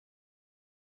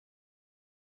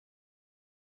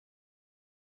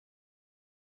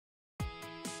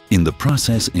In the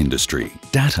process industry,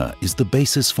 data is the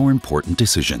basis for important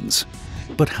decisions.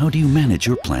 But how do you manage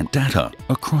your plant data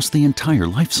across the entire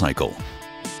life cycle?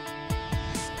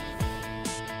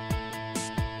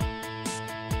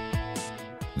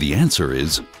 The answer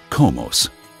is COMOS.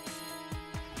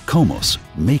 COMOS,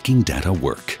 making data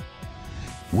work.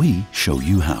 We show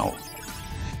you how.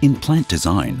 In plant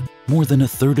design, more than a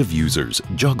third of users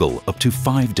juggle up to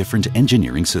 5 different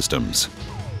engineering systems.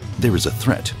 There is a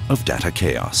threat of data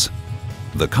chaos.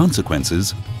 The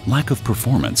consequences: lack of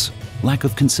performance, lack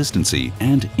of consistency,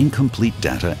 and incomplete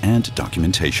data and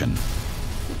documentation.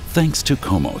 Thanks to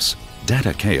COMOS,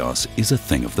 data chaos is a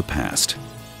thing of the past.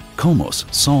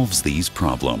 COMOS solves these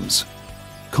problems.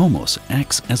 COMOS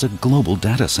acts as a global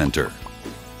data center.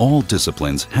 All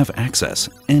disciplines have access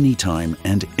anytime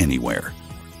and anywhere.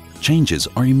 Changes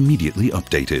are immediately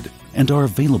updated and are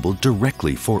available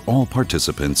directly for all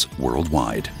participants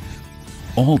worldwide.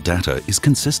 All data is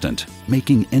consistent,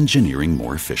 making engineering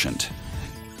more efficient.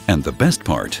 And the best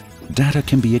part, data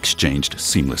can be exchanged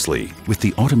seamlessly with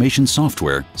the automation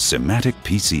software SIMATIC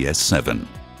PCS7.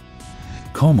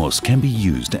 COMOS can be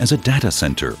used as a data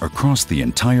center across the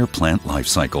entire plant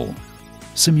lifecycle.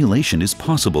 Simulation is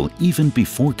possible even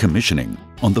before commissioning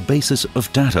on the basis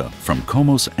of data from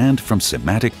COMOS and from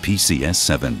SIMATIC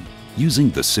PCS7 using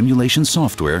the simulation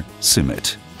software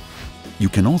SIMIT. You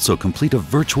can also complete a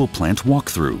virtual plant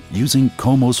walkthrough using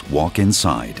COMOS Walk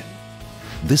Inside.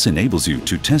 This enables you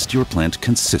to test your plant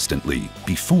consistently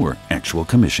before actual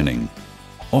commissioning.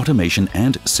 Automation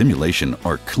and simulation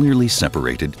are clearly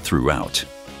separated throughout.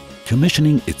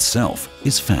 Commissioning itself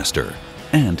is faster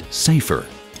and safer.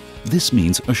 This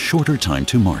means a shorter time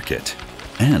to market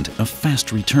and a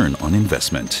fast return on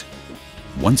investment.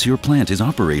 Once your plant is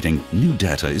operating, new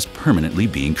data is permanently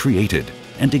being created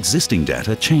and existing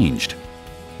data changed.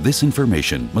 This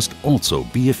information must also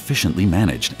be efficiently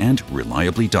managed and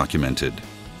reliably documented.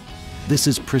 This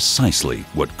is precisely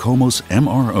what COMOS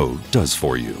MRO does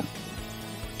for you.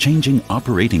 Changing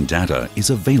operating data is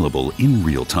available in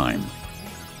real time.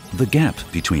 The gap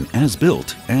between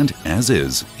as-built and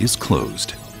as-is is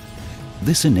closed.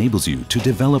 This enables you to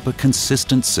develop a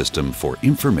consistent system for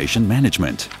information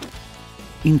management,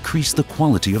 increase the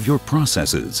quality of your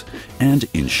processes, and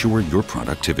ensure your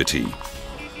productivity.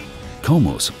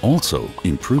 COMOS also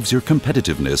improves your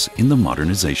competitiveness in the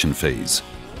modernization phase.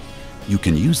 You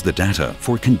can use the data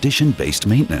for condition-based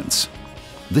maintenance.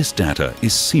 This data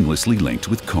is seamlessly linked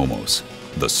with COMOS,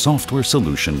 the software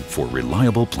solution for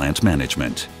reliable plant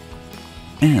management,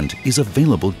 and is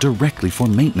available directly for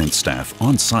maintenance staff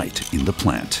on site in the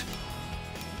plant.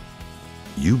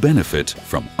 You benefit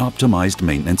from optimized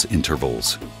maintenance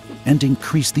intervals and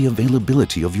increase the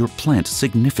availability of your plant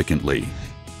significantly.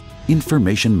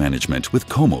 Information management with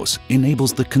COMOS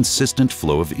enables the consistent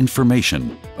flow of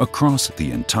information across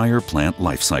the entire plant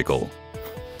lifecycle.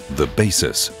 The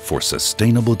basis for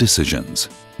sustainable decisions,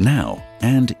 now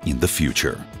and in the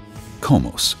future.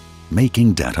 COMOS,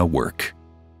 making data work.